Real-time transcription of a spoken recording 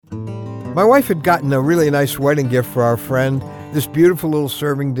My wife had gotten a really nice wedding gift for our friend, this beautiful little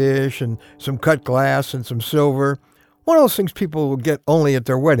serving dish and some cut glass and some silver. One of those things people will get only at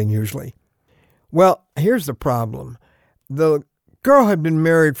their wedding usually. Well, here's the problem. The girl had been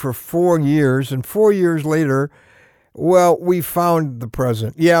married for 4 years, and 4 years later, well, we found the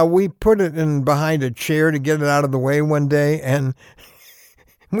present. Yeah, we put it in behind a chair to get it out of the way one day, and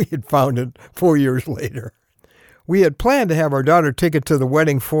we had found it 4 years later. We had planned to have our daughter take it to the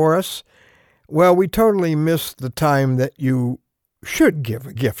wedding for us. Well, we totally missed the time that you should give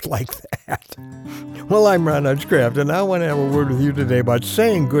a gift like that. Well, I'm Ron Hutchcraft, and I want to have a word with you today about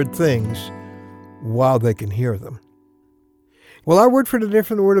saying good things while they can hear them. Well, our word for today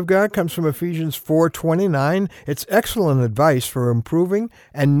from the Word of God comes from Ephesians 4:29. It's excellent advice for improving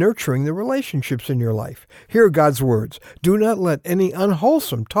and nurturing the relationships in your life. Hear God's words. Do not let any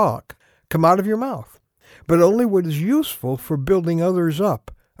unwholesome talk come out of your mouth, but only what is useful for building others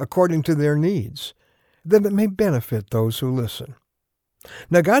up according to their needs, that it may benefit those who listen.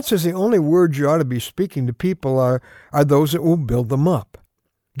 Now, God says the only words you ought to be speaking to people are those that will build them up.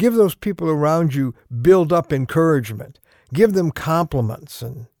 Give those people around you build-up encouragement. Give them compliments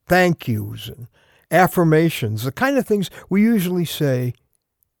and thank yous and affirmations, the kind of things we usually say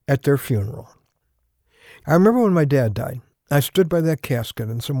at their funeral. I remember when my dad died, I stood by that casket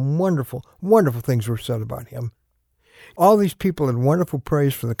and some wonderful, wonderful things were said about him. All these people had wonderful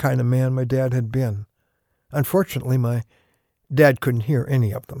praise for the kind of man my dad had been. Unfortunately, my dad couldn't hear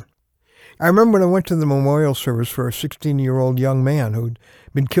any of them. I remember when I went to the memorial service for a 16-year-old young man who'd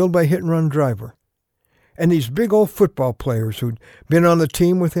been killed by a hit-and-run driver. And these big old football players who'd been on the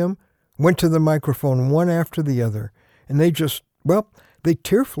team with him went to the microphone one after the other, and they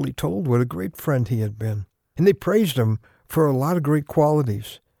tearfully told what a great friend he had been. And they praised him for a lot of great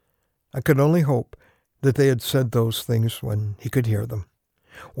qualities. I could only hope that they had said those things when he could hear them.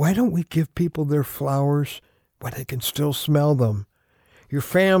 Why don't we give people their flowers when they can still smell them? Your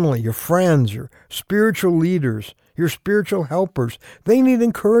family, your friends, your spiritual leaders, your spiritual helpers, they need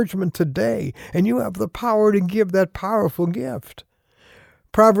encouragement today, and you have the power to give that powerful gift.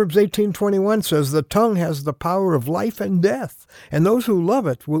 Proverbs 18:21 says, "The tongue has the power of life and death, and those who love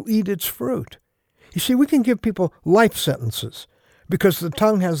it will eat its fruit." You see, we can give people life sentences because the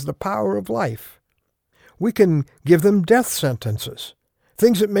tongue has the power of life. We can give them death sentences,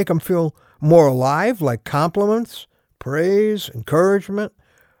 things that make them feel more alive, like compliments, praise, encouragement,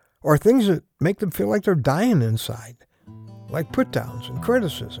 or things that make them feel like they're dying inside, like put-downs and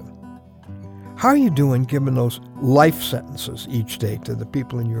criticism. How are you doing giving those life sentences each day to the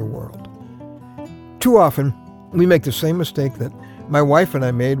people in your world? Too often, we make the same mistake that my wife and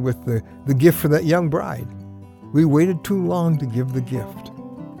I made with the gift for that young bride. We waited too long to give the gift.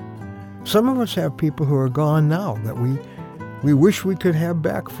 Some of us have people who are gone now that we wish we could have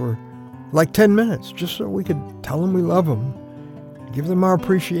back for like 10 minutes, just so we could tell them we love them, give them our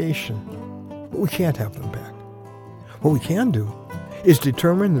appreciation. But we can't have them back. What we can do is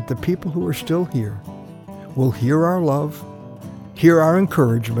determine that the people who are still here will hear our love, hear our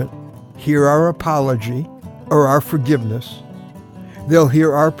encouragement, hear our apology or our forgiveness. They'll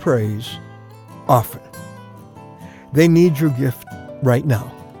hear our praise often. They need your gift right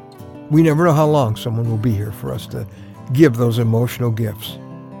now. We never know how long someone will be here for us to give those emotional gifts.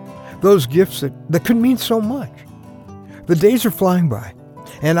 Those gifts that could mean so much. The days are flying by,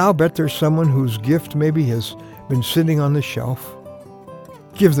 and I'll bet there's someone whose gift maybe has been sitting on the shelf.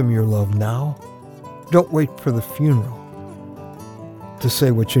 Give them your love now. Don't wait for the funeral to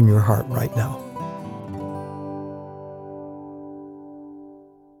say what's in your heart right now.